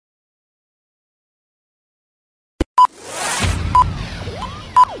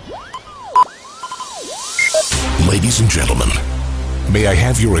Ladies and gentlemen, may I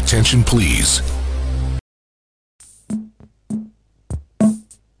have your attention, please?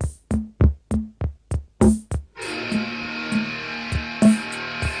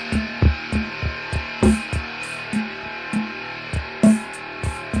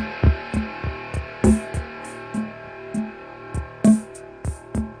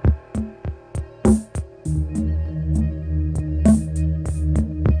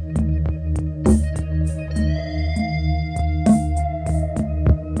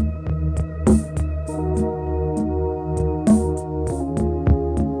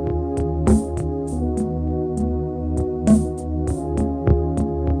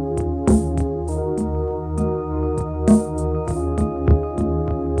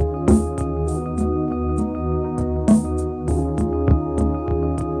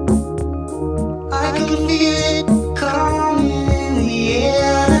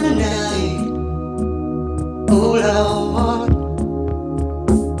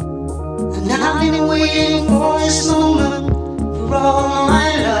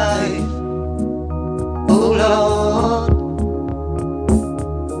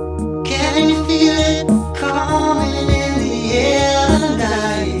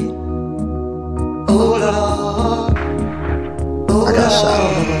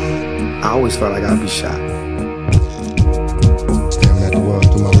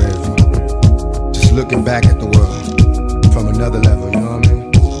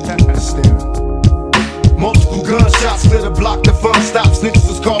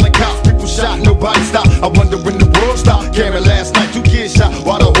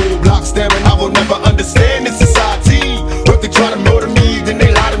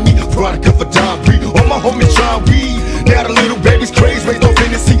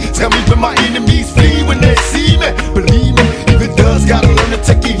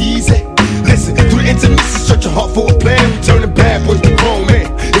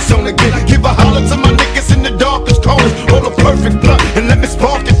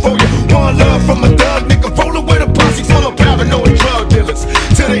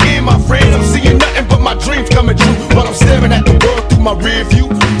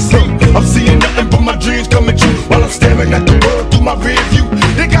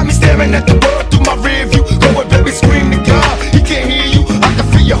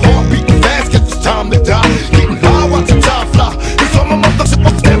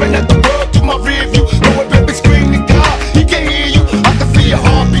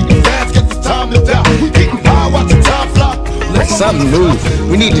 Something new.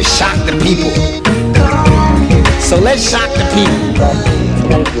 We need to shock the people. So let's shock the people.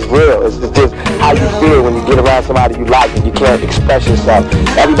 It's real. It's just how you feel when you get around somebody you like and you can't express yourself.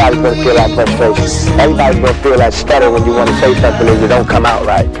 Everybody's gonna feel that frustration. Everybody's gonna feel that stutter when you want to say something and you don't come out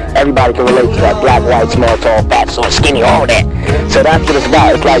right. Everybody can relate to that black, white, small, tall, fat, short, skinny, all that. So that's what it's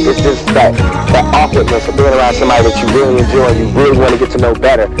about. It's like it's just that awkwardness of being around somebody that you really enjoy and you really want to get to know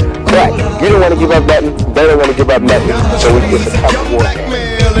better. But you don't want to give up nothing. They don't want to give up nothing. So it's a tough war.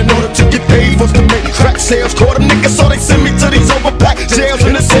 In order to get paid was to make crack sales. Caught them niggas, so they send me to these overpacked jails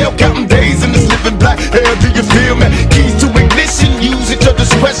in the cell, counting days in this living black. Hell, do you feel me? Keys to ignition, use at your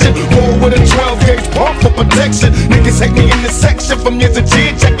discretion. Roll with a 12-gauge pump for protection. Niggas hate me in this section from years of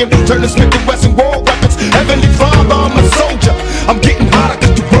gin checking. Turn the Smith and Wesson war weapons. Heavenly Father, I'm a soldier. I'm getting hotter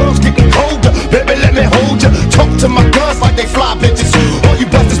cause the world's getting colder. Baby, let me hold ya. Talk to my guns like they fly bitches. All you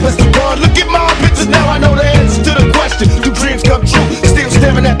busters best to run. Look at my bitches, now I know the answer to the question. Do dreams come true? Still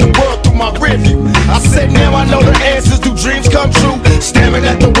staring at the world through my rearview. I said now I know the answers. Do dreams come true? Staring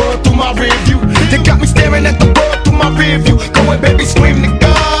at the world through my rearview. They got me staring at the world through my rearview. Go ahead, baby, scream to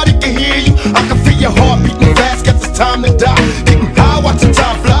God, he can hear you. I can feel your heart beating fast, guess it's time to die. Getting high, watching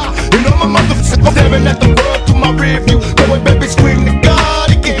time fly. And all my motherfuckers staring at the world through my rearview. Go ahead, baby, scream to God,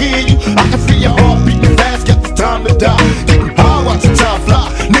 he can hear you. I can feel your heart beating fast, guess it's time to die. Getting high, watching time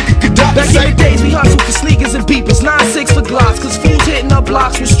fly. Nigga could die. Back in the days, we hustled for sneakers and beepers, 9-6 for Glocks, cause fools hitting up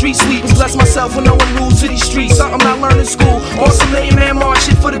blocks with street sweepers. Bless myself when no one rules to these streets. Something I learned in school. On some lame man march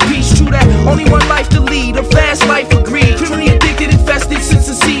shit for the peace. True that, only one life to lead, a fast life for greed. Criminally addicted, infested, since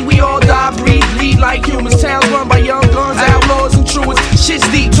the sea. We all die, breathe, lead like humans. Towns run by young guns, outlaws and truants. Shit's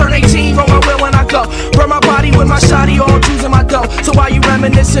deep, turn 18, roll my will when I go. Burn my body with my shotty, all Jews in my dough. So while you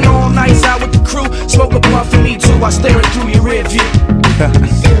reminiscing all nights out with the crew, smoke a blunt for me too, I staring through your rear view.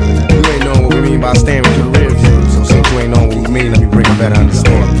 You ain't knowing what we mean by staring through the rear view. So since you ain't knowing what we mean, let me bring a better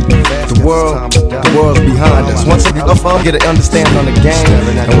understanding. The world's behind us. Once I get an understanding on the game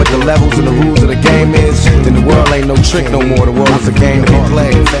and what the levels and the rules of the game is, then the world ain't no trick no more. The world is a game to be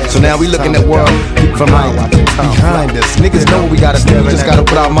played. So now we looking at world from like behind us. Niggas know what we gotta do, we just gotta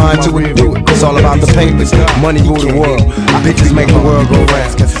put our mind to it and do it. It's all about the papers, money rule the world. Bitches make the world go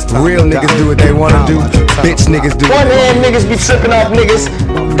round. Real niggas do what they wanna do, bitch niggas do One hand niggas be tripping off niggas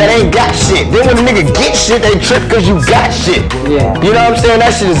that ain't got shit. Then when a nigga get shit, they trip cause you got shit. Yeah. You know what I'm saying?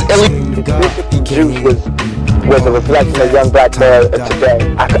 That shit is illegal. Juice was a reflection of young black males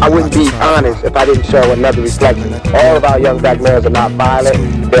today. I wouldn't be honest if I didn't show another reflection. All of our young black males are not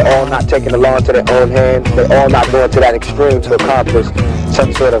violent. They're all not taking the law into their own hands. They're all not going to that extreme to accomplish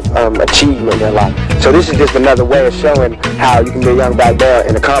some sort of achievement in their life. So this is just another way of showing how you can be a young black male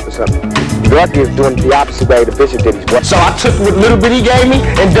and accomplish something. Lucky is doing it the opposite way the Bishop did his work. So I took what little bit he gave me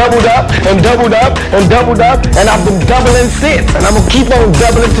and doubled up and doubled up and doubled up, and I've been doubling since. And I'm gonna keep on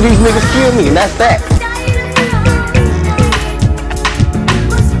doubling till these niggas kill me, and that's that.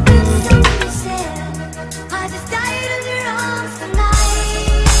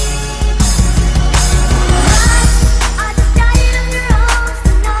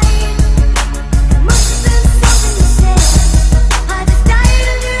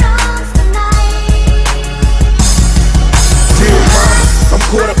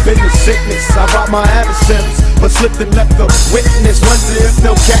 I brought my adversaries, but slipped and left the witness. Wonder if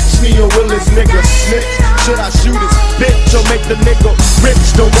they'll catch me or will this nigga snitch? Should I shoot his bitch or make the nigga rich?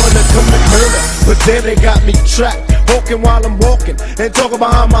 Don't wanna commit murder, but then they got me trapped, poking while I'm walking and talking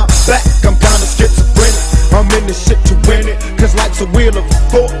behind my back. I'm kinda schizophrenic, I'm in this shit to win it, cause life's a wheel of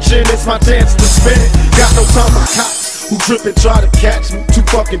fortune, it's my chance to spin it. Got no time for cops who trip and try to catch me, too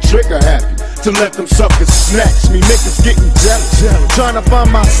fucking trigger happy to let them suckers snatch me. Niggas getting jealous, trying to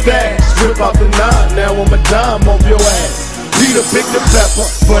find my stash. Rip out the 9, now I'm a dime off your ass. Peter picked the pepper,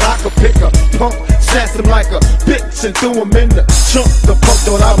 but I could pick a punk. Snatched him like a bitch and threw him in the trunk. The punk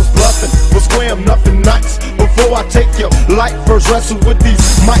thought I was bluffing, but scram nothing nice. Before I take your life, first wrestle with these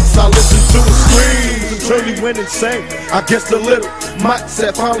mics. I listen to the screams and truly went insane. I guess the little mics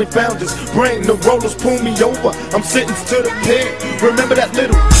have finally found his brain. The rollers pull me over, I'm sentenced to the pen. Remember that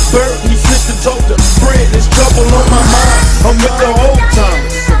little bird, he slipped and told the friend, there's trouble on my mind, I'm with the old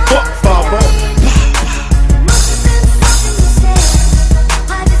timers. Fuck 5-0.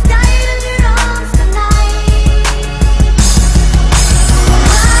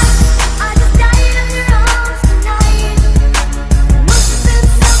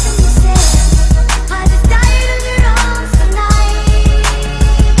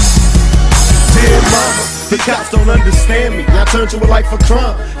 The cops don't understand me, I turned to a life of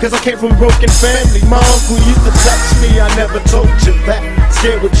crime, cause I came from a broken family. My uncle used to touch me, I never told you that.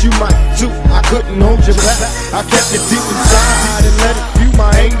 Scared what you might do, I couldn't hold you back. I kept it deep inside and let it fuel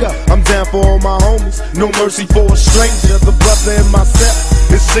my anger. I'm down for all my homies, no mercy for a stranger. The brother in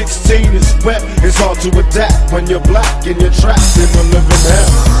myself is 16, it's wet, it's hard to adapt when you're black and you're trapped in a living hell.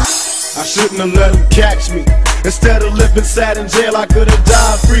 I shouldn't have let him catch me. Instead of living sad in jail, I could have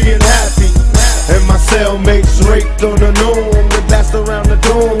died free and happy. And my cellmates raped on the norm and blast around the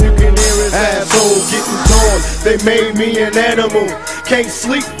dorm. You can hear his asshole getting torn. They made me an animal. Can't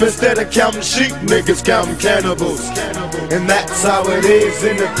sleep instead of counting sheep. Niggas counting cannibals. And that's how it is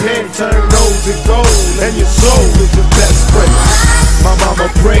in the pen. Turn those to gold, and your soul is the best friend. My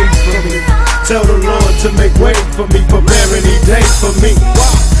mama prayed for me. Tell the Lord to make way for me. Prepare any day for me.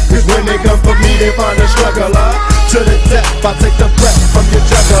 Cause when they come for me, they find a struggler. To the death, I take the breath from your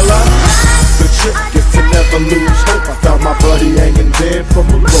juggler. The trick is to never lose hope. I found my buddy hanging dead from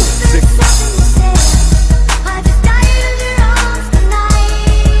a rope.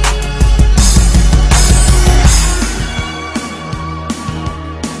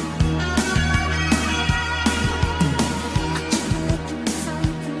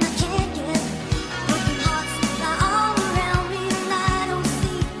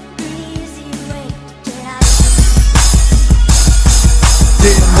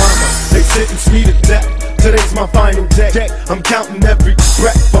 Sentence me to death, today's my final day. I'm counting every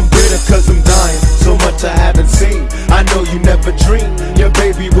breath, I'm bitter cause I'm dying. So much I haven't seen, I know you never dreamed your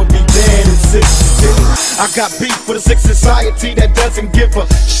baby would be dead at 16. I got beef with a sick society that doesn't give a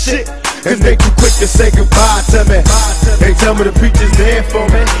shit, cause they too quick to say goodbye to me. They tell me the preacher's there for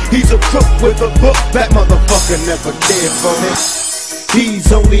me. He's a crook with a book, that motherfucker never cared for me.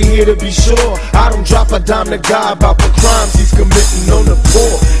 He's only here to be sure I don't drop a dime to God about the crimes he's committing on the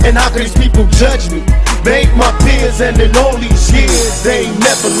poor. And how can these people judge me? They ain't my peers, and in all these years they ain't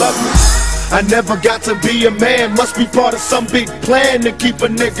never loved me. I never got to be a man, must be part of some big plan to keep a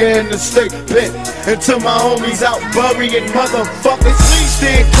nigga in the state pen. Until my homies out burying motherfuckers, please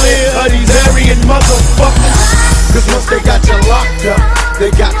stay clear of these Aryan motherfuckers. Cause once they got you locked up,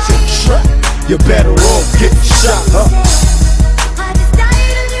 they got you trapped. You're better off getting shot up. I just died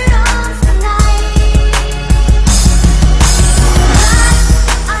on your own.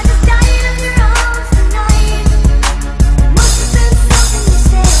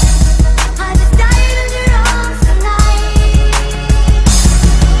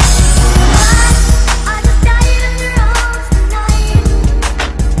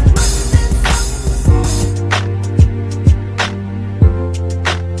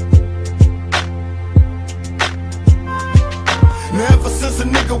 since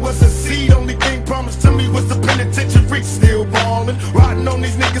a nigga was a seed. Only thing promised to me was the penitentiary. Still ballin', riding on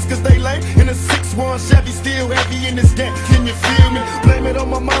these niggas cause they lame. In a 6-1 Chevy, still heavy in this game. Can you feel me? Blame it on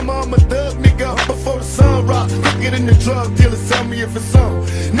my mama, I'm a thug nigga. Before the sun rise, quicker than the drug dealers. Tell me if it's on.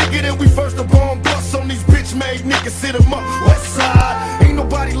 Nigga, then we first the bomb bust on these bitch-made niggas. Sit 'em up, west side. Ain't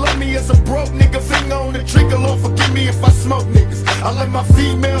nobody love me as a broke nigga. Finger on the trigger, Lord forgive me if I smoke niggas. I let my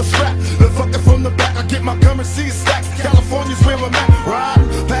female strap, the fucker from the back. I get my currency stacks. California's where I'm at. Ride,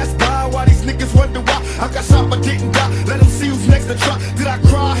 pass by while these niggas wonder why I got shot but didn't die. Let them see who's next to try. Did I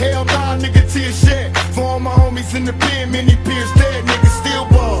cry? Hell nah, nigga, tears shed. For all my homies in the pen, many peers dead. Niggas still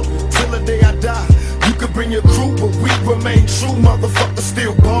ball till the day I die. You could bring your crew, but we remain true. Motherfuckers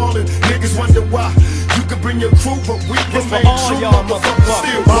still ballin'. Niggas wonder why. You could bring your crew, but we remain true. Motherfuckers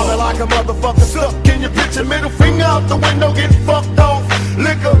still ballin' like a motherfucker stuck in your bitch. Your middle finger out the window, get fucked off.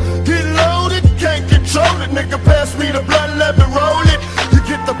 Liquor, get loaded, can't control it. Nigga, pass me the blood, let me roll it. You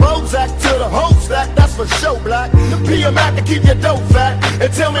get the Bozak to the whole stack, that's for show, black. Be a Mac to keep your dope fat.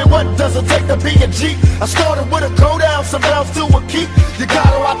 And tell me what does it take to be a G? I started with a go down, some rounds to a key. You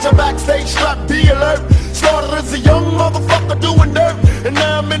gotta watch your backstage strap, be alert. Started as a young motherfucker doing dirt. And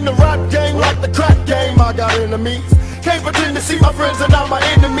now I'm in the rap game like the crack game. I got enemies. Can't pretend to see my friends are not my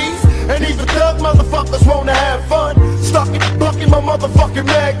enemies. And even thug motherfuckers wanna have fun. Stuck in bucking my motherfucking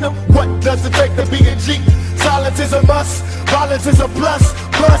magnum. What does it take to be a G? Silence is a must, violence is a plus.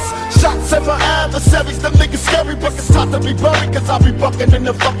 Shots at my adversaries, them niggas scary. But it's time to be buried, cause I'll be bucking in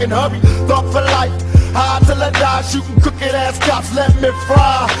the fucking hurry. Thought for life, high till I die. Shooting crooked ass cops, let me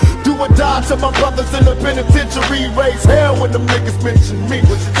fry. Do or die to my brothers in the penitentiary. Raise hell when them niggas mention me.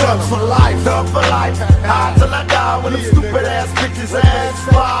 Thug for life, high till I die. When them stupid ass bitches ass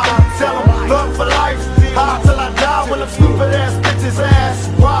fly. Tell them, thug for life, high till I die. When them stupid ass bitches ass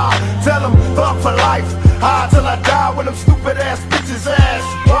why? Tell them, thug for life, high till I die. When them stupid ass bitches ass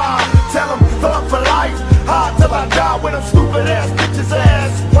why? Tell them, thug for life, high till I die. When them stupid ass bitches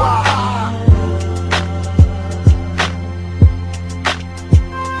ass why?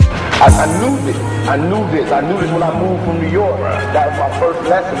 I knew this when I moved from New York. That was my first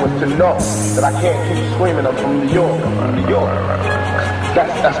lesson, was to know that I can't keep screaming I'm from New York.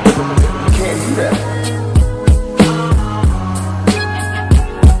 That's what you can't do that.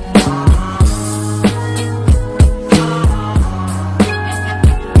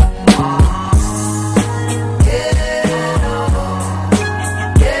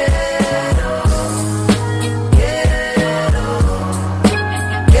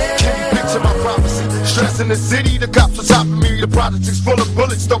 In the city, the cops are topping me. The projects is full of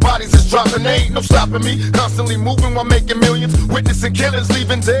bullets, the bodies is dropping. Ain't no stopping me. Constantly moving while making millions. Witnessing killings,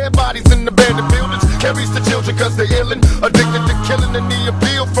 leaving dead bodies in abandoned buildings. Carries the children cause they're illin'. Addicted to killing and the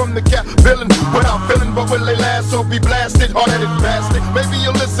appeal from the cap villain. Without feeling, but will they last or be blasted? Hard-headed bastard. Maybe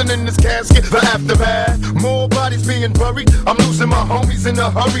you'll listen in this casket. The aftermath. More bodies being buried. I'm losing my homies in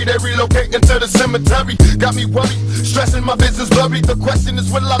a hurry. They relocating to the cemetery. Got me worried. Stressing my business blurry. The question is,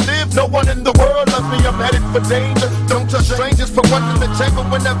 will I live? No one in the world loves me. I'm headed for danger. Don't trust strangers for one in the chamber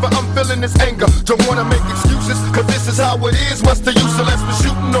whenever I'm feeling this anger. Don't wanna make excuses, cause this is how it is. What's the use unless we're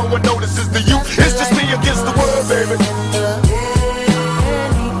shooting? No one notices the youth. It's just me against the world, baby.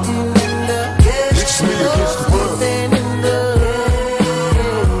 It's just me against the world.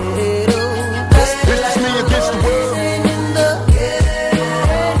 It's just me against the world.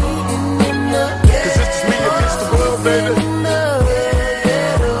 Cause it's just me against the world, baby.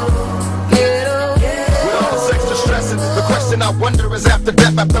 I wonder is after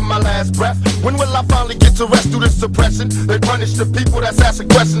death, after my last breath, when will I finally get to rest through this suppression? They punish the people that's asking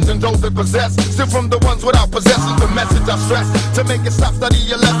questions and those that possess. Still from the ones without possession, the message I stress. To make it stop, study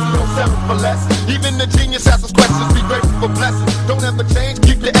your lesson, don't settle for less. Even the genius asks questions, be grateful for blessings. Don't ever change,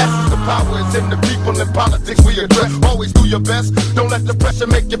 keep your essence. The power is in the people, in politics we address. Always do your best, don't let the pressure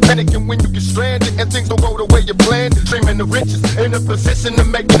make you panic. And when you get stranded and things don't go the way you planned, dreaming the riches, in a position to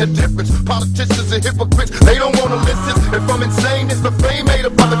making a difference. Politicians are hypocrites, they don't wanna listen. If I'm insane, it's the fame made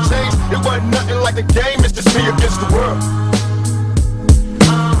up by the change. It wasn't nothing like a game, it's just me against the world.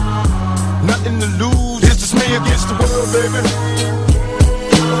 Nothing to lose, it's just me against the world, baby.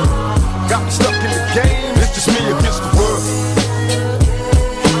 Got me stuck in the game, it's just me against the world.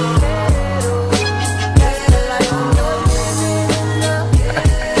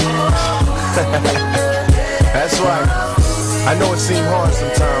 That's right. I know it seems hard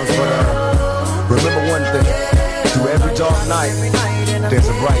sometimes, but remember one thing. Through every dark night, there's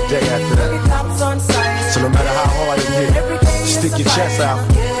a bright day after that. So no matter how hard it gets, stick your chest out,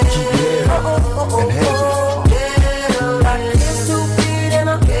 keep your head up, and handle it.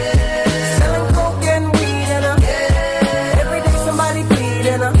 Selling coke and weed and every day somebody bleed.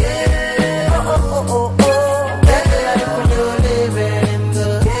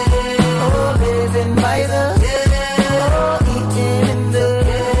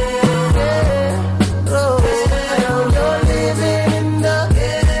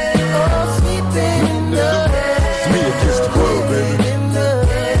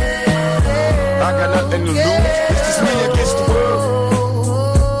 against the world.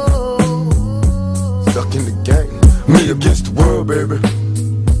 Stuck in the game. Me against the world, baby.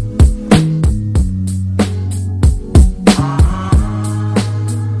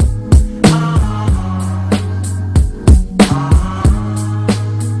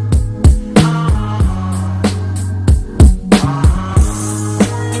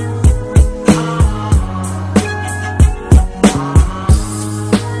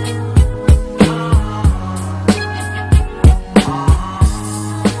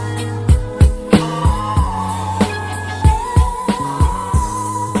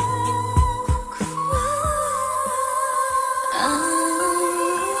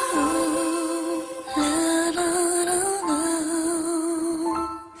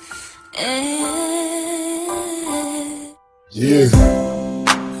 Yeah.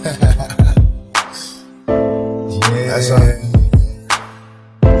 That's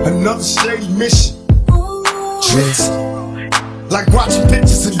another shady mission. Tricks. Like watching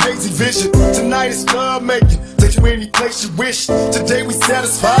pictures in lazy vision. Tonight is love making. Take you any place you wish. Today we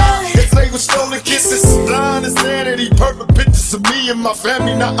satisfied. If they were stolen kisses, blind insanity. Perfect pictures of me and my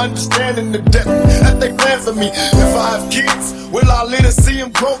family, not understanding the depth that they plan for me. If I have kids, will I let her see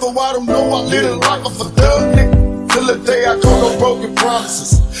them grow? Though I don't know, I live a life of a thug nigga. Till the day I call no broken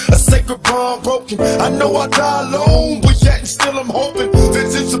promises. A sacred bond broken. I know I die alone, but yet and still I'm hoping.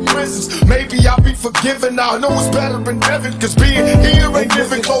 Visions of prisons, maybe I'll be forgiven. I know it's better than heaven, cause being here ain't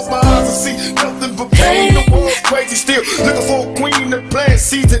living. Close my eyes and see nothing but pain. The world's crazy still, looking for a queen to plant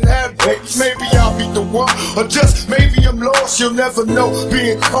seeds and have babies. Maybe I'll be the one, or just maybe I'm lost. You'll never know,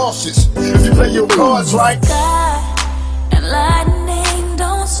 being cautious. If you play your cards right. God and lightning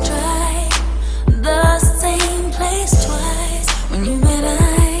don't strike the same place twice. When you and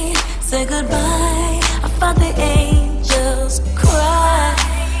I say goodbye, I felt the angels cry.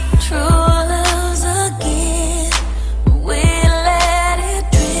 True love's a gift, we let it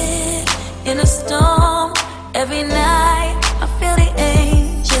drift. In a storm, every night I feel the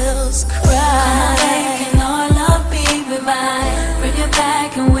angels cry. Can our love be revived? Bring it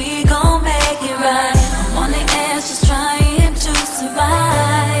back and we gon' make it right. I'm on the edge just trying to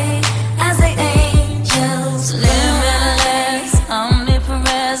survive. As the angels limitless,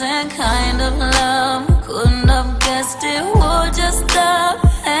 omnipresent kind of love. Couldn't have guessed it would just stop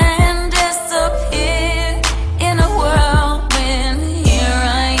and disappear in a whirlwind. Here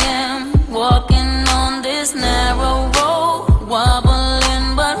I am, walking on this narrow road,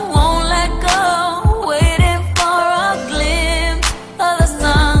 wobbling but won't let go, waiting for a glimpse of the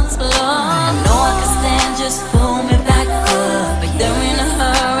sun's glow. I know I can stand, just pull me back up, but they're in a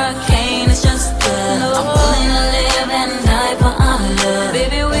hurricane, it's just good. I'm willing to live and die for our love.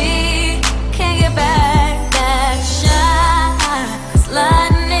 Baby, we can't get back that shine, cause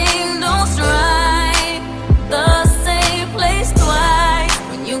lightning don't strike the same place twice.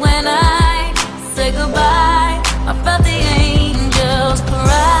 When you and I say goodbye, I felt the angels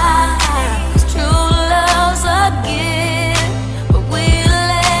cry. Cause true love's a gift, but we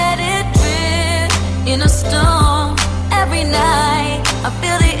let it drift. In a storm, every night I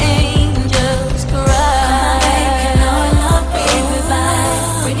feel the angels cry. Can our love be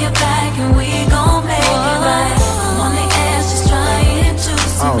revived? Bring it back and we gon' make it right. I'm on the edge just trying to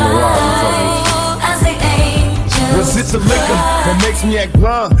survive. As the angels Was it the liquor that makes me act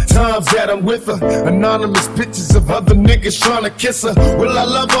blind? Times that I'm with her, anonymous pictures of other niggas trying to kiss her. Will I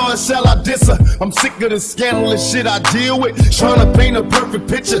love her or shall I diss her? I'm sick of the scandalous shit I deal with, trying to paint a perfect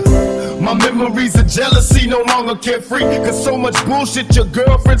picture. My memories of jealousy no longer carefree, cause so much bullshit your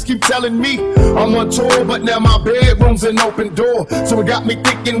girlfriends keep telling me. I'm on tour, but now my bedroom's an open door. So it got me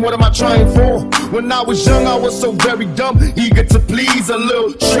thinking, what am I trying for? When I was young, I was so very dumb, eager to please. A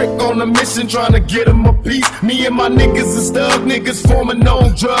little trick on a mission, trying to get them a piece. Me and my niggas is thug niggas, forming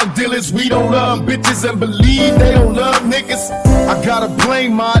known drug dealers. We don't love bitches and believe they don't love niggas. I gotta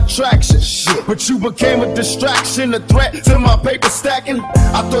blame my attraction, but you became a distraction, a threat to my paper stacking.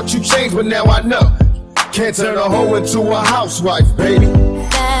 I thought you changed, but now I know. Can't turn a hoe into a housewife, baby.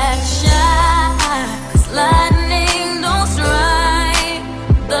 that shine, cause lightning don't strike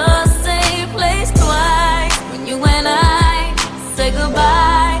the same place twice. When you and I say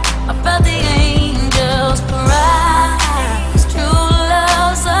goodbye, I felt the angels cry. Cause true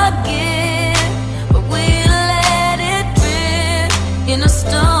love's a gift, but we let it drift. In a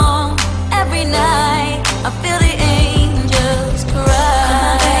storm, every night I feel the angels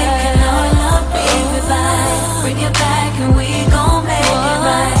cry. Can our love be revived? Bring it back and we gon' make it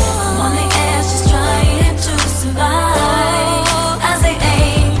right. I'm on the edge just trying to survive. As the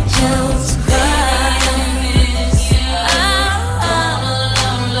angels cry.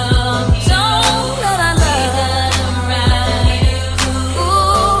 Don't let our love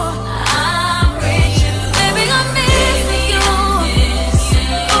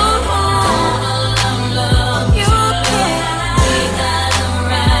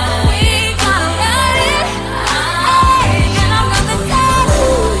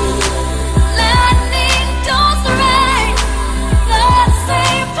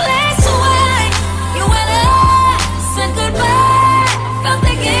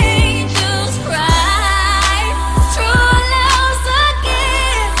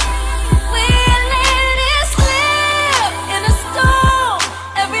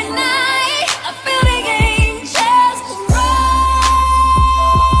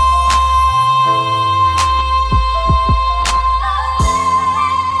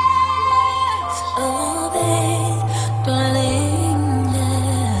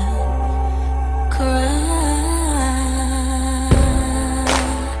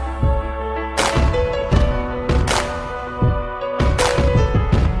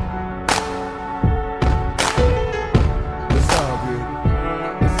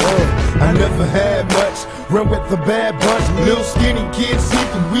I never had much, run with the bad bunch. Little skinny kids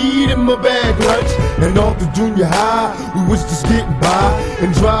sneaking weed in my bag lunch. And all through junior high, we was just getting by.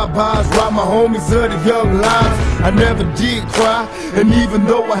 And drive-bys while my homies of the young lives. I never did cry, and even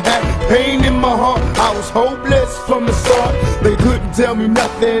though I had pain in my heart, I was hopeless from the start. They couldn't tell me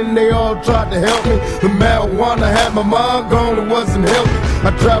nothing, they all tried to help me. The marijuana had my mind gone, it wasn't healthy. I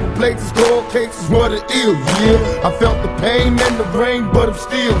traveled places, cold cases, what it is, yeah. I felt the pain and the rain, but I'm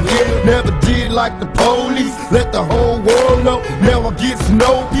still here. Never did like the police, let the whole world know. Now I get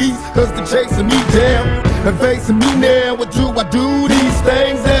no peace, cause they're chasing me down and facing me now. What do I do? These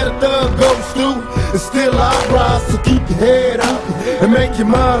things that a thug goes through, and still I rise, so keep your head up and make your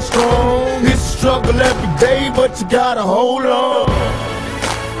mind strong. It's a struggle every day, but you gotta hold on.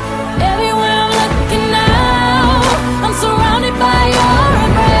 Everywhere I'm looking now, I'm surrounded by your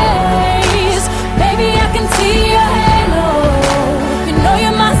embrace. Baby, I can see your halo. You know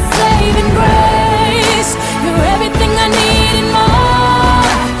you're my saving grace. You're everything I need and more.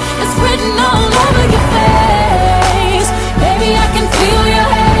 It's written all over your face. Baby, I can feel your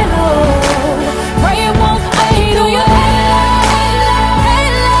halo. Pray it won't fade. Oh, your halo,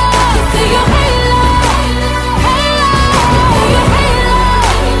 halo. You see your halo, halo. Your halo,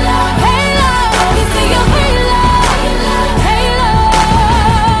 halo. You see your halo, halo.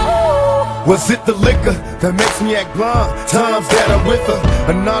 Was it the liquor that makes me act blind? Times that I'm with her,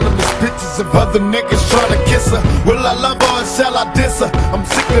 anonymous pictures of other niggas trying to kiss her. Will I love her or shall I diss her? I'm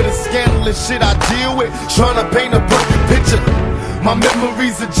sick of the scandalous shit I deal with, trying to paint a perfect picture. My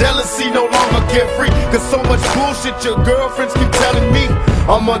memories of jealousy no longer carefree, cause so much bullshit your girlfriends keep telling me.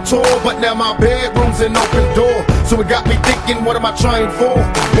 I'm on tour, but now my bedroom's an open door. So it got me thinking, what am I trying for?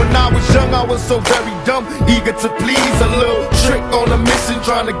 When I was young, I was so very dumb, eager to please. A little trick on a mission,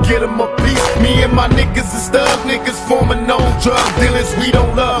 trying to get them a piece. Me and my niggas is thug niggas, forming no drug dealers. We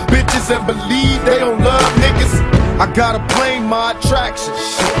don't love bitches and believe they don't love niggas. I gotta blame my attraction,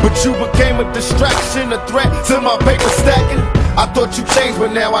 but you became a distraction, a threat to my paper stacking. I thought you changed,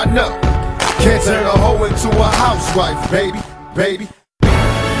 but now I know. Can't turn a hoe into a housewife, baby, baby.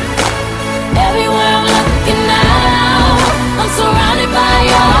 Everywhere I'm looking now, I'm surrounded by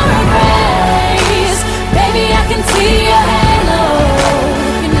your embrace. Baby, I can see your halo.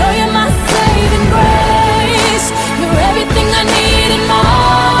 You know you're my saving grace. You're everything I need and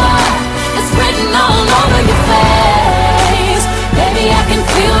more. It's written all over your face. Baby, I can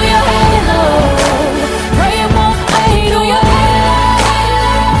feel your halo. Pray it won't fade. Oh, your halo,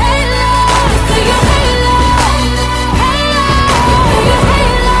 halo. You see your halo, halo. Your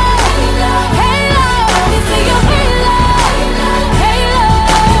halo, halo. You see your halo, halo.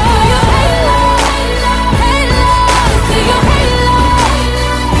 Your halo, halo. You see your halo,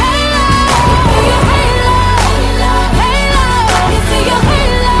 halo. Your halo, halo. You see your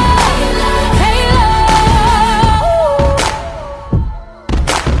halo, halo.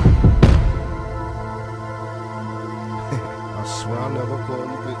 I swear I'll never call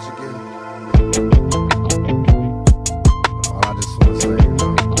you bitch again. All I just wanna say,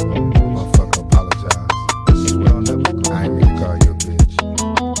 motherfucker, apologize. I swear I'll never call you. I ain't mean to call you a bitch.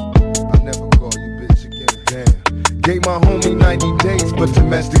 I'll never call you bitch again. Damn. Gave my homie 90 days for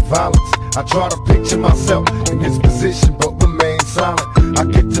domestic violence. I try to picture myself in his position, but remain silent. I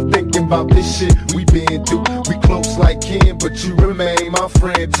get to thinking about this shit we been through. We close like kin, but you remain my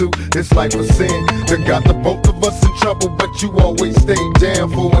friend too. This life a sin that got the both of us in trouble, but you always stay down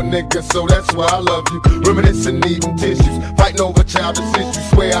for a nigga, so that's why I love you. Reminiscing, needing tissues, fighting over childish issues.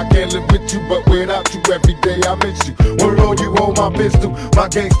 Swear I can't live with you, but without you every day I miss you. Word on you, hold my pistol, my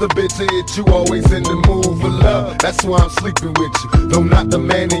gangster bitch hit you. Always in the mood for love, that's why I'm sleeping with you. Though not the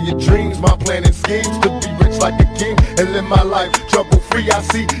man in your dreams, my plan and schemes to be rich like a king and live my life trouble free. I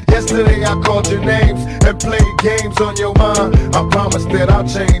see, yesterday I called your names and played games on your mind. I promise that I'll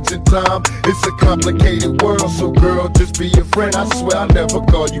change in time. It's a complicated world, so girl, just be a friend. I swear I'll never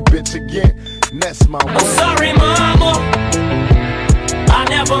call you bitch again. And that's my word. I'm sorry, mama, I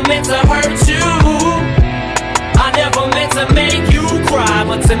never meant to hurt you. I never meant to make you cry,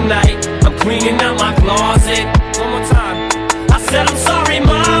 but tonight I'm cleaning out my closet. One more time. I said I'm sorry,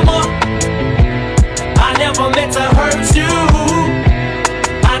 mama, I never meant to hurt you.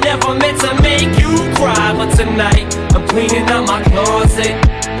 I never meant to make you cry, but tonight I'm cleaning out my closet.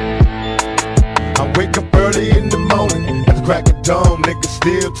 I wake up early in the morning at the crack of dawn, nigga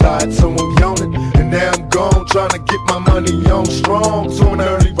still tired, so I'm yawning. And now I'm gone, trying to get my money on strong. So an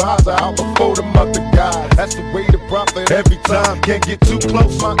early riser out before the mother guys. That's the way to profit every time. Can't get too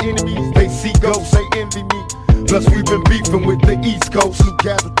close, my enemies, they see ghosts, they envy me. Plus we've been beefing with the East Coast. New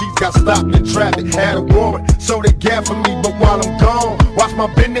casualties got stopped in traffic, had a warrant, so they gaffing me. But while I'm gone, watch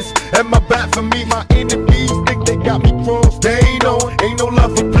my business and my back for me. My enemies think they got me crossed. They ain't on, ain't no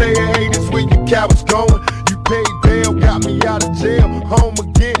love for player haters. Where you cowards going? You paid bail, got me out of jail, home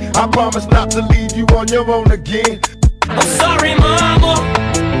again. I promise not to leave you on your own again. I'm sorry, mama,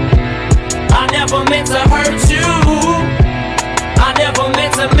 I never meant to hurt you. I never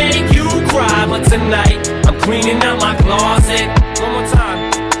meant to make you cry. But tonight, I'm cleaning out my closet. One more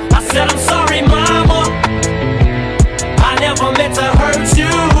time. I said I'm sorry, mama, I never meant to hurt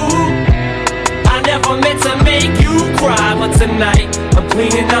you. I never meant to make you cry. But tonight, I'm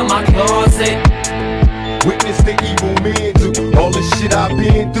cleaning out my closet. Witness the evil men do all the shit I've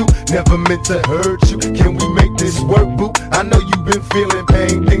been through. Never meant to hurt you. Can we make this work, boo? I know you've been feeling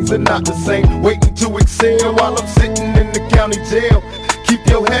pain. Things are not the same. Waiting to excel while I'm sitting in the county jail. Keep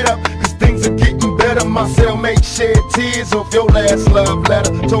your head up, cause things are getting better. My cellmate shed tears off your last love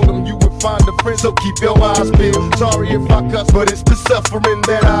letter. Told him you would find a friend, so keep your eyes peeled. Sorry if I cuss, but it's the suffering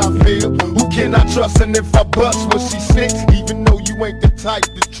that I feel. Who can I trust? And if I bust, will she snitch? Even though you ain't the type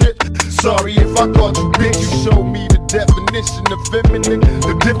to trip. Sorry if I called you bitch. You showed me the definition of feminine.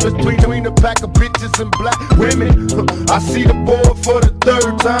 The difference between a pack of bitches and black women. I see the board for the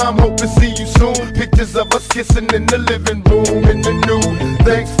third time. Hope to see you soon. Pictures of us kissing in the living room in the nude.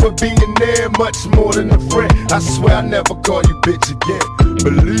 Thanks for being there, much more than a friend. I swear I never call you bitch again.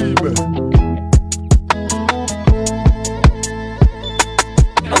 Believe me.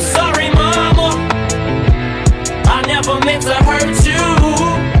 I'm sorry, mama, I never meant to hurt you.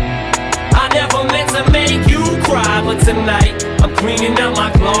 I never meant to make you cry. But tonight, I'm cleaning out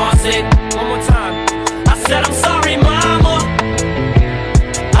my closet. One more time. I said I'm sorry, mama,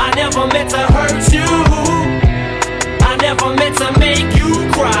 I never meant to hurt you. I never meant to make you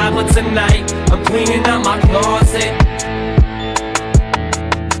cry. But tonight, I'm cleaning out my closet.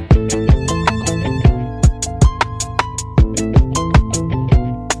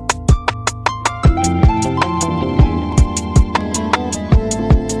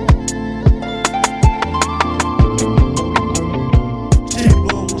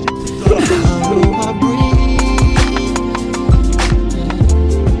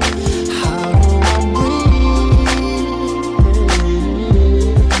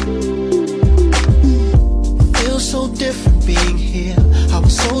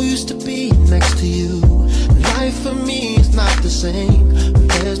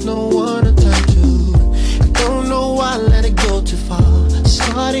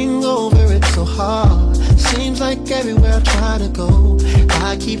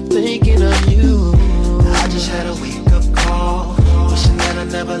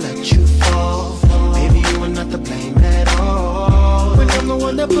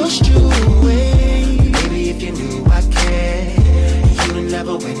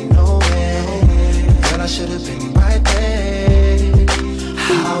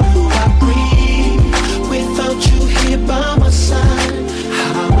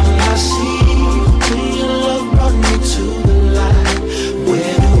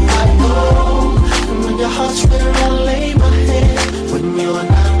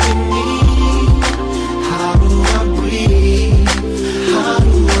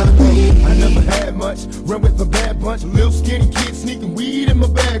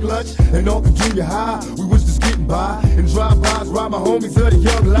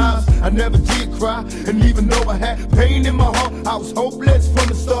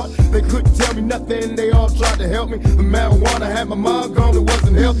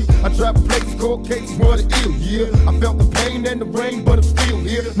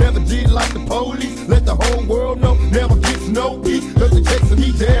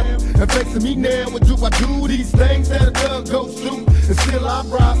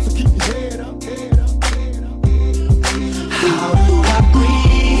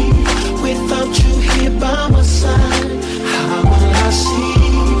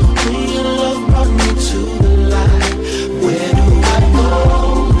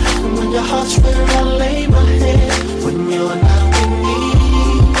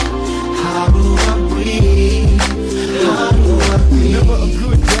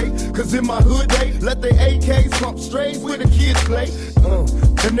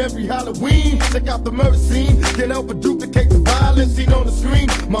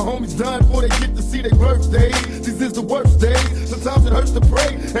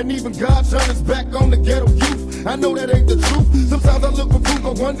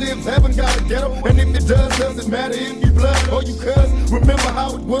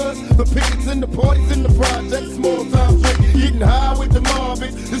 Small time drinking, getting high with the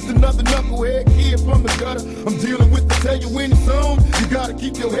Marvins. Just another knucklehead kid from the gutter. I'm dealing with the tell you when it's on. You gotta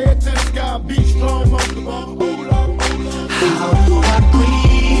keep your head to the sky, be strong, most of all. Hold up, hold up. How do I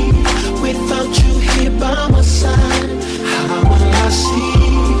breathe without you here by my side? How will I see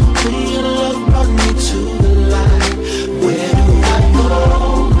when your love brought me to the light? Where do I go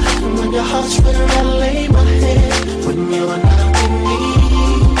when your heart's where I lay my head? When you're not with me,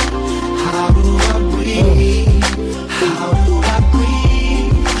 how do I breathe? How do I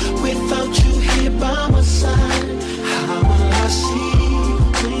breathe without you here by my side? How will I see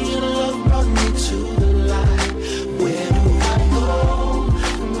when your love brought me to the light? Where do I go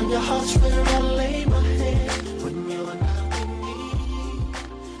when your heart's where I lay my head? When you're not with me,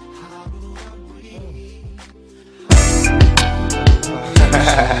 how do I breathe?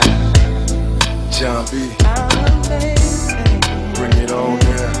 John B, bring it on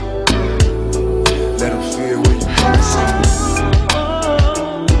now. Let them feel where you come from.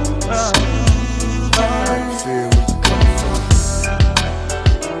 Let them feel where you come from.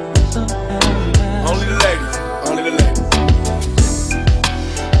 Only the ladies, only the ladies.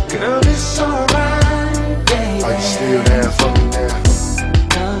 Girl, it's alright, baby. Are you still there for me now?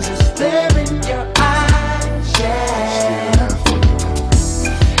 'Cause it's there in your eyes, yeah. Still there for me.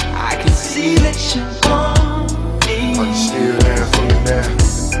 I can see that you want me. Are you still there for me now?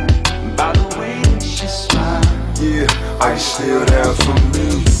 By the way that you smile. Yeah, are you still there for me?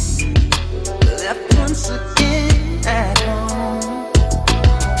 Left once again at home.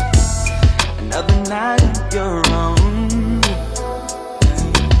 Another night of your own.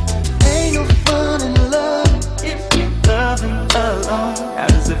 Ain't no fun in love if you're loving alone. How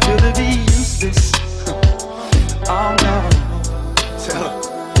does it feel to be useless? Oh no. Tell her.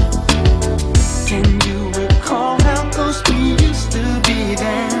 Can you recall how close we used to be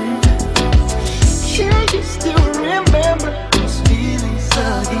then? Can you still remember those feelings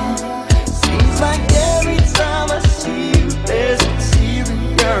again? Seems like every time I see you, there's a tear in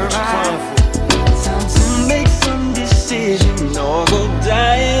your eye. Time to make some decision or go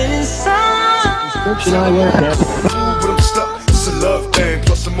dying inside. But I'm stuck, it's a love thing.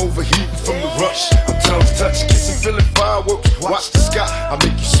 Plus I'm overheating from the rush. I'm tongues touch, kissing, feeling fireworks. Watch the sky, I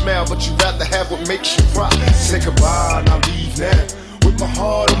make you smile, but you rather have what makes you cry. Say goodbye and I leave now. With my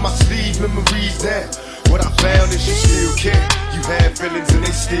heart on my sleeve, memories there. What I found is you still care. You have feelings and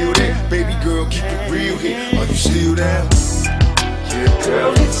they still there. Baby girl, keep it real here. Are you still there? Yeah,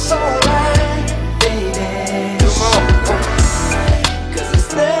 girl. It's alright, baby. Come on. 'Cause it's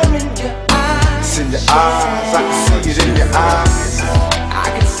there in your eyes. It's in your eyes, I can see it in your eyes. I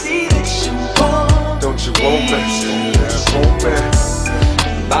can see that you want. Don't you want me? Yeah, want me?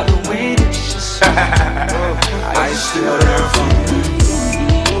 By the way that you smile. Are you still there for me?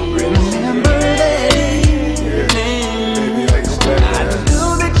 Remember that Baby, are you still I there? knew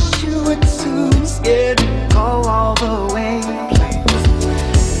that you were too scared to go all the way.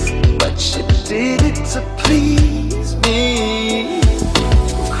 But you did it to please me.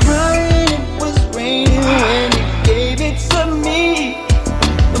 Crying, it was raining when you gave it to me.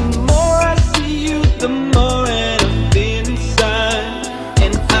 The more I see you, the more and I feel inside.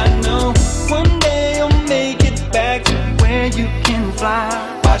 And I know one day you'll make it back to where you can fly.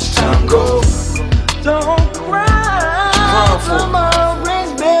 Watch time go. Don't cry. Tomorrow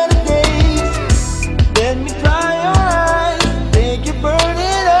brings better days. Let me dry your eyes, make you burn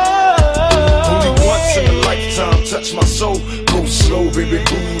it up. Only once in a lifetime, touch my soul. Go slow, baby,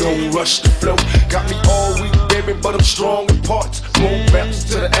 boo, don't rush the flow. Got me all weak, baby, but I'm strong in parts. More bounce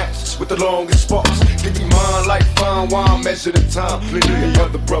to the apps with the longest sparks. Give me mine like fine wine, measured in time. Plenty of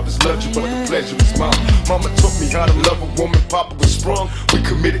other brothers loved you, but the pleasure is mine. Mama taught me how to love a woman, Papa was sprung. We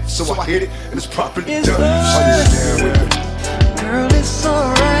committed, so I hit it, and it's properly It's done. Understand with me? Girl, it's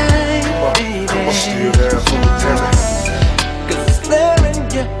alright, baby. Come on, still there for me, tell me. 'Cause it's there in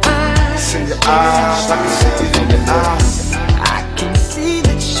your eyes. It's in your eyes, I can see it in your eyes. I can see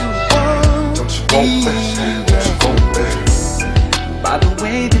that you want. Don't you want me? Don't you want me? By the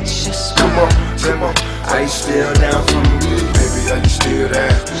way that you Come smile. on, come on. Are you still down for me? Baby, are you still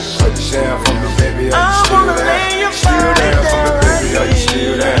there? Are you down for me, baby? Are you still there? Still down for me, baby? Are you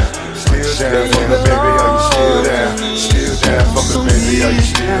still there? Still down for me, baby? Are you still there? Still down for me, baby? Are you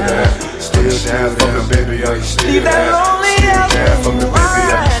still there? Still down for me, baby? Are you still there? Still down for me, baby? Are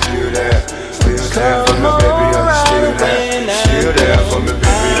you still there? Still down for me, baby? Are you still there? Still down for me,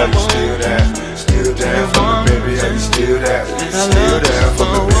 baby? Are you still there? Still down for me, baby? Are you still there? Still down for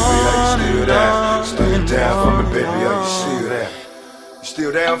me, baby? Are you still there? Still down for me, baby? Are you still there? You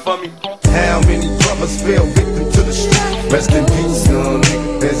still down for me? How many brothers fell victim to the street? Rest in peace, young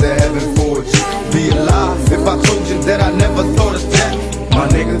nigga. There's a heaven for you. Be alive if I told you that I never thought of that. My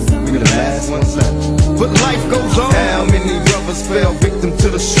niggas, we the last ones left.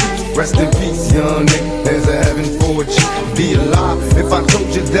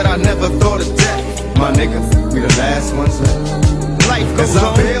 that I never thought of death. My nigga, we the last ones left. Life goes on.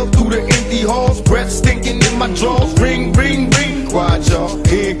 As I bail through the empty halls, breath stinking in my drawers. Ring, ring, ring, quiet y'all,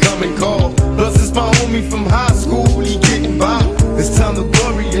 incoming call. Plus it's my homie from high school, he getting by. It's time to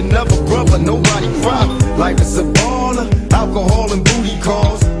bury another brother, nobody cry. Life is a baller, alcohol and booty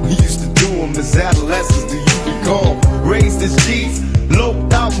calls. We used to do them as adolescents, do you recall? Raised as G's,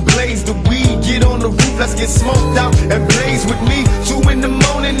 loped out and blazed the weed. Get on the roof, let's get smoked out and blaze with me. 2 in the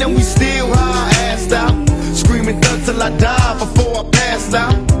morning and we still high, assed out. Screaming thug till I die before I passed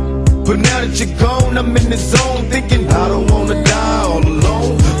out. But now that you're gone, I'm in the zone, thinking I don't wanna die all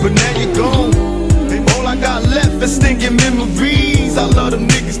alone. But now you're gone, and all I got left is stinking memories. I love them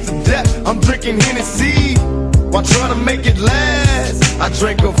niggas to death, I'm drinking Hennessy while trying to make it last. I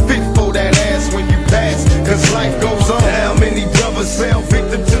drank a fifth for that ass when you pass, cause life goes on. How many brothers fell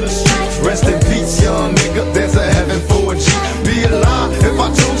victim to the streets? Rest in peace, young nigga, there's a heaven for a G. Be a lie if I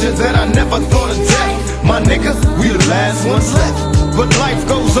told you that I never thought of death. My nigga, we the last ones left, but life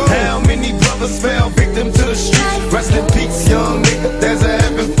goes on. How many brothers fell victim to the streets? Rest in peace, young nigga, there's a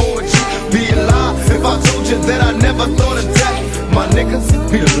heaven for a G. Be a lie if I told you that I never thought of death. My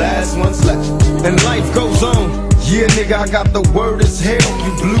niggas, we the last ones left, and life goes on. Yeah, nigga, I got the word as hell.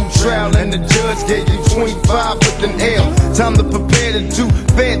 You blew trial and the judge gave you 25 with an L. Time to prepare to do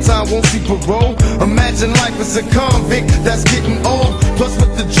fair time, won't see parole. Imagine life as a convict that's getting old. Plus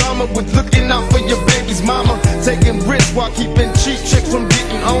with the drama, with looking out for your baby's mama. Taking risks while keeping cheap chicks from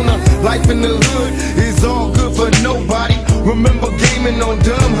getting on her. Life in the hood is all good for nobody. Remember gaming on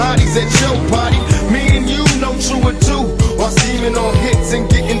dumb hotties at your party. Me and you know true or two. While scheming on hits and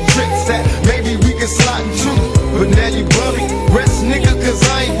getting tricks that maybe we can slide into. But now you worry, rest nigga, cause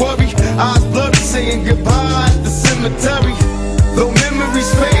I ain't worried. Eyes blurry, saying goodbye at the cemetery. Though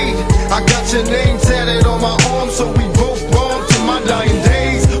memories fade, I got your name tatted on my arm, so we both born to my dying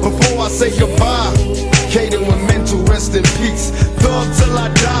days. Before I say goodbye, Kaden with mental rest in peace. Thug till I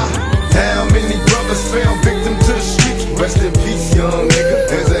die. How many brothers fell victim to the streets? Rest in peace, young nigga,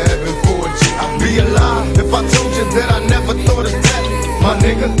 there's a heaven for a G. I'd be a lie if I told you that I never thought of death. My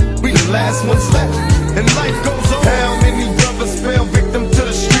nigga, we the last ones left, and life goes on. How many brothers fell victim to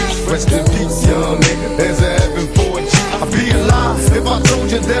the streets? Rest in peace, young nigga, there's a heaven for a G. I'd be a lie if I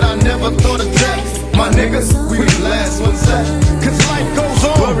told you that I never thought of death. My niggas, we the last ones left, cause life goes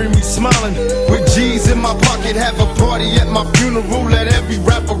on. Bury me smiling with G's in my pocket. Have a party at my funeral, let every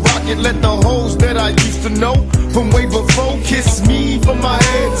rapper rock it. Let the hoes that I used to know from way before kiss me from my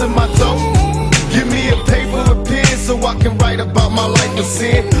head to my toe. Give me a paper and pen so I can write about my life of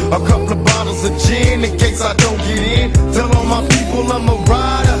sin. A couple of bottles of gin in case I don't get in. Tell all my people I'm a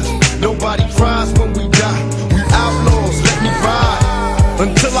rider. Nobody cries when we die. We outlaws, let me ride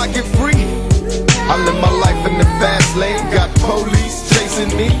until I get free. I live my life in the fast lane. Got police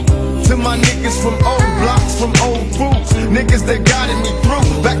chasing me. To my niggas from old blocks, from old crews. Niggas that guided me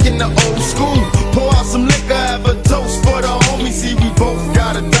through back in the old school. Pour out some liquor, have a toast for the homies. See, we both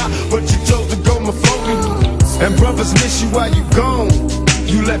gotta die, but you chose to go my phony. And brothers miss you while you gone.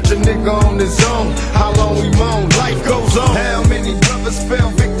 You left your nigga on his own. How long we moan? Life goes on. How many brothers fell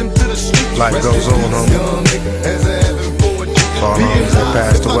victim to the streets? Life goes on, homie. All homies that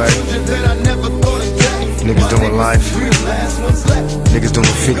passed away. Niggas doing life. Niggas doing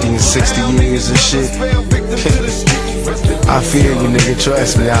 50 and 60 years and shit. I feel you, nigga.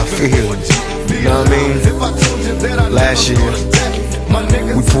 Trust me, I feel you. You know what I mean? Last year,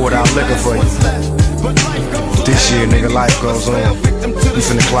 we poured out liquor for you. This year, nigga, life goes on. We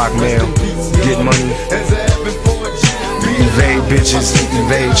finna clock mail, get money, evade bitches,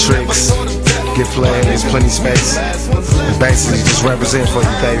 evade tricks, get played, there's plenty space. And basically just represent for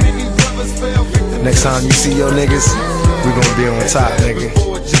you, baby. Next time you see your niggas, we gonna be on top, nigga.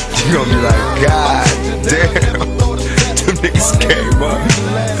 You gonna be like, God damn, them niggas came up.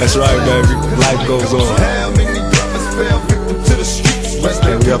 That's right, baby. Life goes on.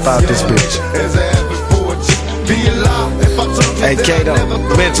 And we up out this bitch. Hey Kato,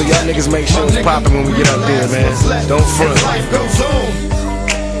 mental, y'all niggas make sure it's poppin' when we get up there, man. Don't front. Life goes on.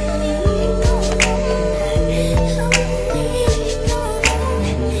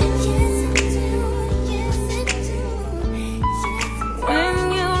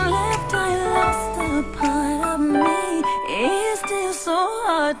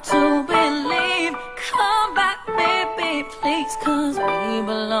 To believe, come back, baby, please, cause we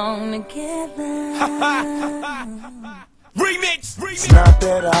belong together. Remix! It's not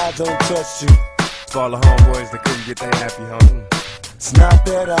that I don't trust you. For all the homeboys that couldn't get their happy home. It's not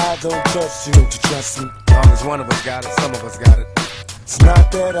that I don't trust you. Don't you trust me? As long as one of us got it, some of us got it. It's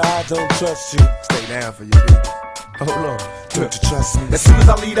not that I don't trust you. Stay down for your people. Hold on. Don't you trust me? As soon as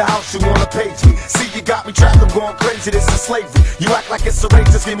I leave the house, you wanna page me. See, you got me trapped, I'm going crazy, this is slavery. You act like it's a race,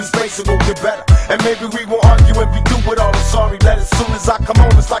 just give me space and we'll get better. And maybe we won't argue and we do it all, I'm sorry. Let as soon as I come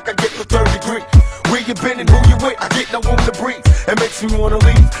home, it's like I get the third degree. Where you been and who you with, I get no room to breathe. It makes me wanna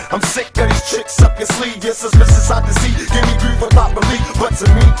leave. I'm sick of these tricks up your sleeve. You're suspicious, I can see. Give me grief without belief. But to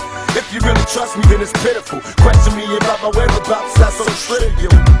me, if you really trust me, then it's pitiful. Question me about my whereabouts, that's so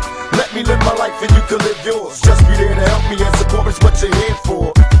trivial. Let me live my life and you can live yours. Just be there to help me and support is what you're here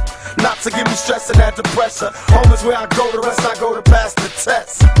for. Not to give me stress and add to pressure. Home is where I go, the rest I go to pass the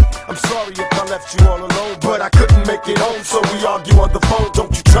test. I'm sorry if I left you all alone, but I couldn't make it home, so we argue on the phone.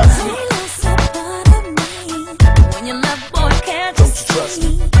 Don't you trust me? When you left, boy, can't Don't you trust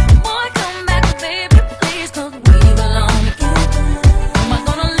me? Boy, come back, baby, please, 'cause we belong together. Am I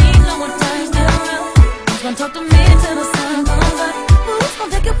gonna leave? No one turns me around. Who's gonna talk to me till the sun comes up? Who's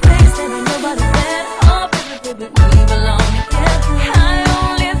gonna take your place? There ain't nobody better. Oh, baby, baby, we belong together. I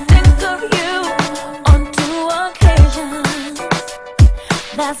only think of you on 2 occasions.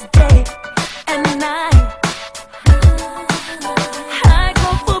 That's day and night. I go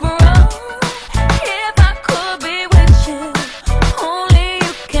for broke if I could be with you. Only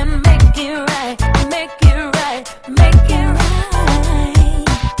you can make it right, make it right, make it right.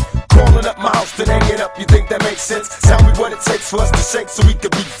 Calling up my house, then hanging up, you think that makes sense? Tell me what it takes for us to shake so we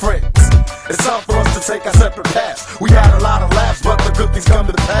could be friends. It's time for us to take our separate paths. We had a lot of laughs, but the good things come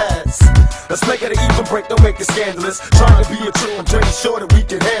to the past. Let's make it an even break, don't make it scandalous. Trying to be a true, I'm pretty sure that we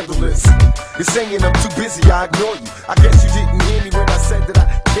can handle this. You're saying I'm too busy, I ignore you. I guess you didn't hear me when I said that I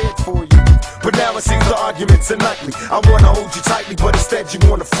cared for you. But now it seems the argument's unlikely. I wanna hold you tightly, but instead you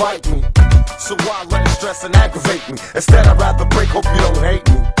wanna fight me. So why let it stress and aggravate me? Instead I'd rather break, hope you don't hate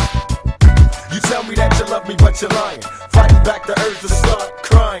me. You tell me that you love me, but you're lying. Fighting back the urge to start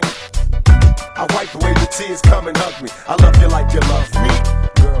crying. I wipe away the tears, come and hug me. I love you like you love me,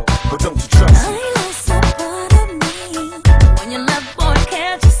 girl, but don't you trust me? I lost some part of me. When you left, boy,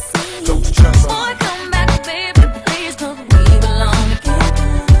 can't you see? Don't you trust me? Boy, come back, baby, please, 'cause we belong together.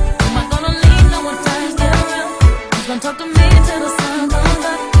 Am I gonna leave? No one turns me around. Who's gonna talk to me till the sun comes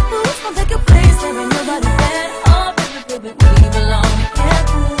up? Who's gonna take your place? There ain't nobody better. Oh, baby, baby, we belong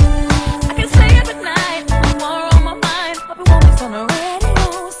together. I can say it at night, one more on my mind. I'll be always on the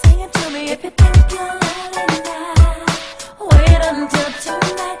radio, saying to me if you think you're lying now. Wait until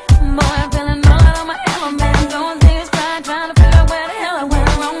tonight. Boy, I'm feeling all out of my element. Doing things right, trying to figure out where the hell I went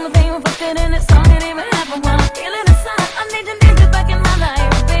wrong. The thing reflected in this song ain't even happen when I feel it inside. I need you back in my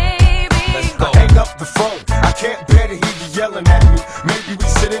life, baby. I hang up the phone, I can't bear to hear you yelling at me. Maybe we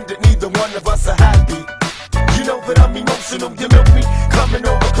should end it, neither one of us are happy. You know that I'm emotional, you milk me. Coming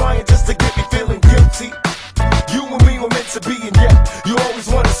over crying just to get me feeling guilty. You and me were meant to be, and yet you always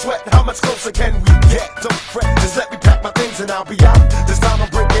want to sweat. How much closer can we get? Don't fret, just let me pack my things and I'll be out. This time I'm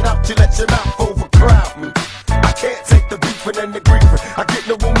breaking up, you let your mouth overcrowd me. I can't take the beefing and the griefing. I get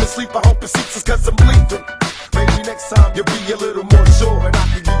no room to sleep, I hope it ceases 'cause I'm leaving. Maybe next time you'll be a little more sure, and I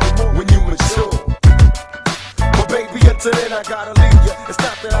can give you more when you mature. But baby, until then I gotta leave ya. It's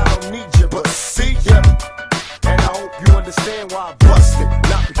not that I don't need you, but see ya. And I hope you understand why I busted,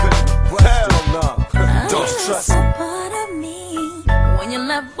 not because you busted. Hell no, don't you trust me? Part of me. When you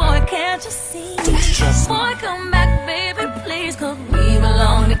left, boy, can't you see? Don't you trust me? Boy, come back, baby, please, 'cause we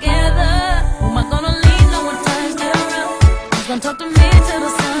belong together. Who am I gonna leave? No one turns me around. Who's gonna talk to me till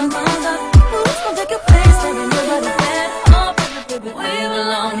the sun comes up? Who's gonna take your place? There ain't nobody better. Oh, baby, baby, we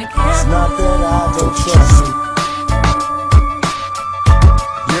belong together. It's not that I don't trust you.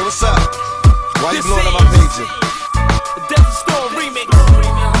 Yeah, what's up? Why you blowing up my pager? The Desert Storm remix.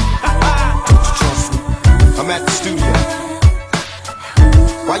 Don't you trust me? I'm at the studio.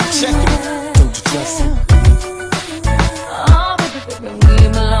 Why you checking me? Don't you trust me? Oh, baby, baby, we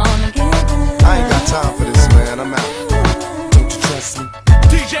belong together. I ain't got time for this, man. I'm out. Don't you trust me?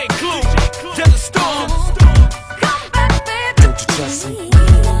 DJ Clue, Desert Storm. Come back, baby, Don't you trust me? we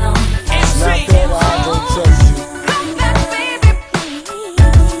belong together. It's not that I don't trust you. Come back, baby, please.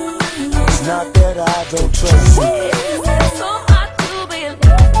 It's not that I don't trust you. It's so hard to be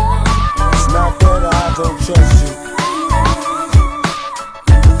alone. It's not that I don't trust you.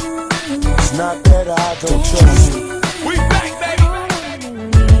 It's not that I don't trust you. We back, baby.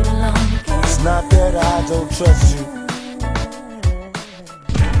 We belong together. It's not that I don't trust you.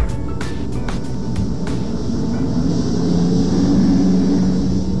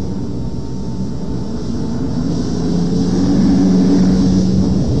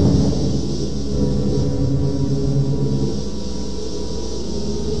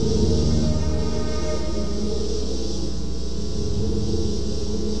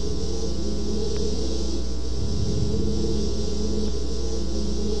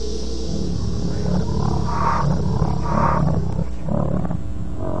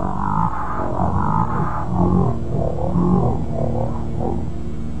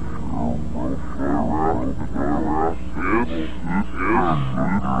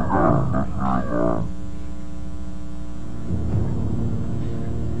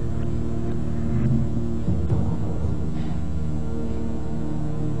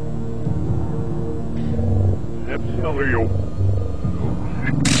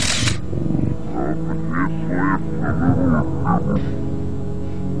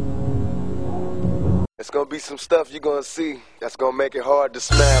 It's gonna be some stuff you're gonna see that's gonna make it hard to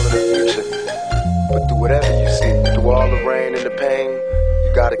smile in the future. But through whatever you see, through all the rain and the pain,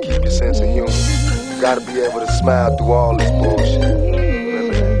 you gotta keep your sense of humor. You gotta be able to smile through all this bullshit.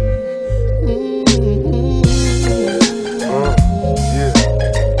 Remember that.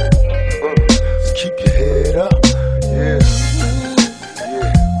 So keep your head up.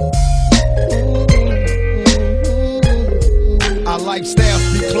 Our lifestyles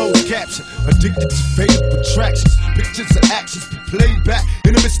be closed caption, addicted to fatal attractions. Pictures and actions be played back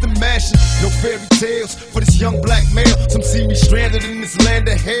in the midst of mashing. No fairy tales for this young black male. Some see me stranded in this land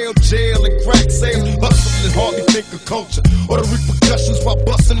of hell, jail and crack sales. Hustling, hardly think of culture or the repercussions while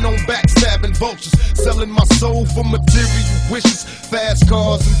busting on backstabbing vultures. Selling my soul for material wishes, fast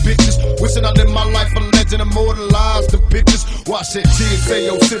cars and bitches. Wishing I lived my life a legend, immortalized the pictures. Watch that tears say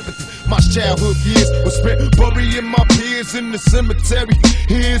your sympathy. My childhood years were spent burying my peers in the cemetery.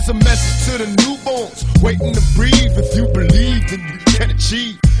 Here's a message to the newborns waiting to breathe. If you believe, then you can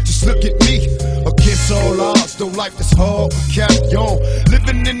achieve. Just look at me, against all odds. Though life is hard, we carry on.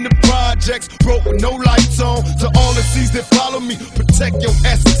 Living in the projects, broke with no lights on. To all the seas that follow me, protect your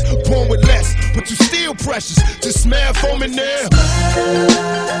essence. Born with less, but you still precious. Just smile for me now.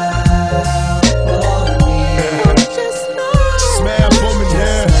 Smile for me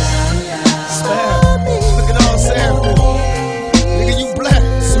now. Smile. Look at all Sam. Nigga, you black.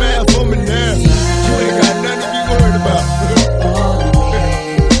 Smile for me now. You ain't got nothing to be worried about.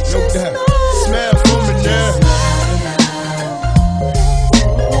 No doubt. Smile for me now.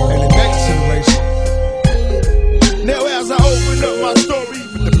 And the next generation. Now as I open up my story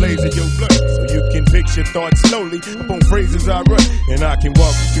with the blaze of your blood, so you can picture thoughts slowly upon phrases I run, and I can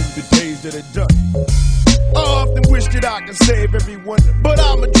walk you through the days that are done. I often wish that I could save everyone, but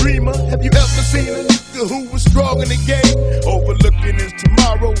I'm a dreamer. Have you ever seen a nigga who was strong in the game, overlooking his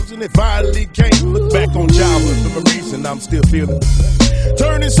tomorrows, and it finally came? Look back on childhood for a reason I'm still feeling the pain.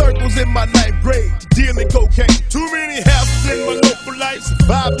 Turning circles in my ninth grade, dealing cocaine. Too many houses in my local life,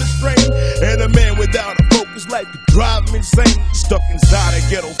 survived the strain. And a man without a focus life could drive me insane. Stuck inside a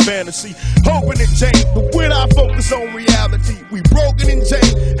ghetto fantasy, hoping it changed. But when I focus on reality, we broken and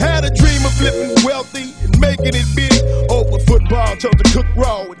chained. Had a dream of living wealthy and making it big. Over football, told to cook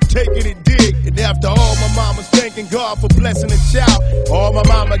raw and taking it dig. And after all, my mama's thanking God for blessing a child. All my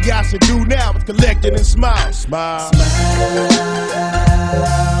mama got to do now is collect it and smile. Smile.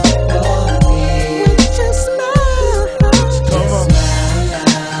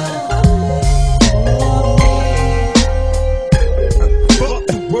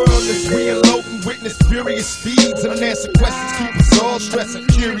 Furious speeds and unanswered questions keep us all stressing.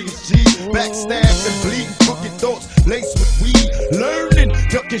 Curious G, backstabbed and bleeding, crooked thoughts laced with weed. Learning,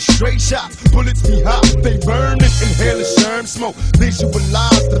 ducking straight shots, bullets be hot, they burning. Inhaling sherm smoke,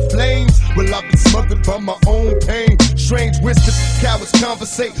 visualize the flames. Will I be smothered by my own pain? Strange whispers, cowards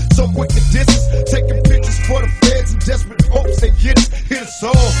conversate, so quick to distance. Taking pictures for the feds in desperate hopes they get us. Hit us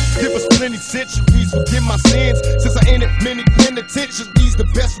all, give us plenty centuries, forgive my sins. Since I entered many penitentiaries, the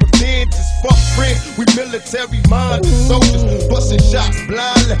best revenge is fuck friends. We military minded soldiers, busting shots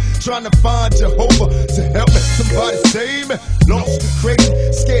blindly, trying to find Jehovah to help me. Somebody save me. Lost and crazy,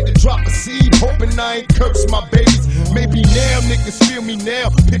 scared to drop a seed, hoping I ain't curse my babies. Maybe now niggas feel me now,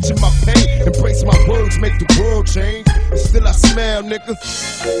 picture my pain, embrace my words, make the world change. And still I smile, nigga.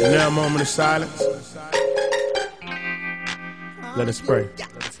 And now a moment of silence. Let us pray.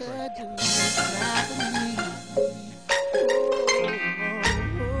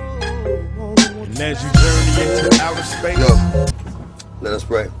 And as you journey into outer space, let us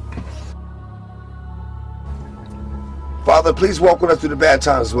pray. Father, please walk with us through the bad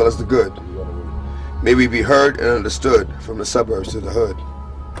times as well as the good. May we be heard and understood from the suburbs to the hood.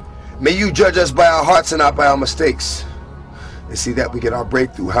 May you judge us by our hearts and not by our mistakes, and see that we get our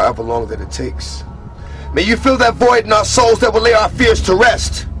breakthrough however long that it takes. May you fill that void in our souls that will lay our fears to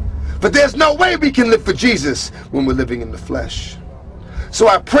rest. But there's no way we can live for Jesus when we're living in the flesh. So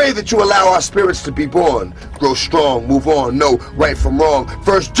I pray that you allow our spirits to be born, grow strong, move on, know right from wrong.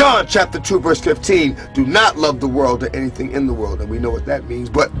 1 John chapter 2 verse 15, do not love the world or anything in the world. And we know what that means,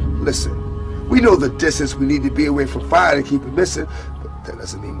 but listen, we know the distance we need to be away from fire to keep it missing, but that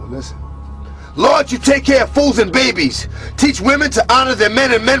doesn't mean we'll listen. Lord, you take care of fools and babies. Teach women to honor their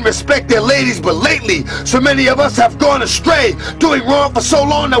men and men respect their ladies. But lately, so many of us have gone astray, doing wrong for so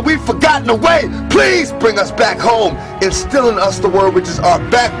long that we've forgotten the way. Please bring us back home. Instill in us the word which is our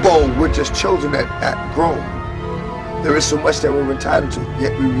backbone. We're just children at grown. There is so much that we're entitled to,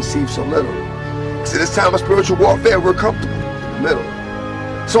 yet we receive so little. Because in this time of spiritual warfare, we're comfortable in the middle.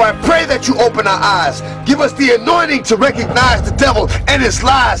 So I pray that you open our eyes. Give us the anointing to recognize the devil and his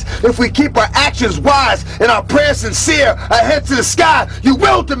lies. If we keep our actions wise and our prayers sincere, our head to the sky, you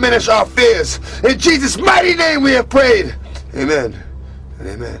will diminish our fears. In Jesus' mighty name we have prayed. Amen and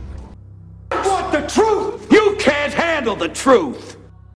amen. I want the truth. You can't handle the truth.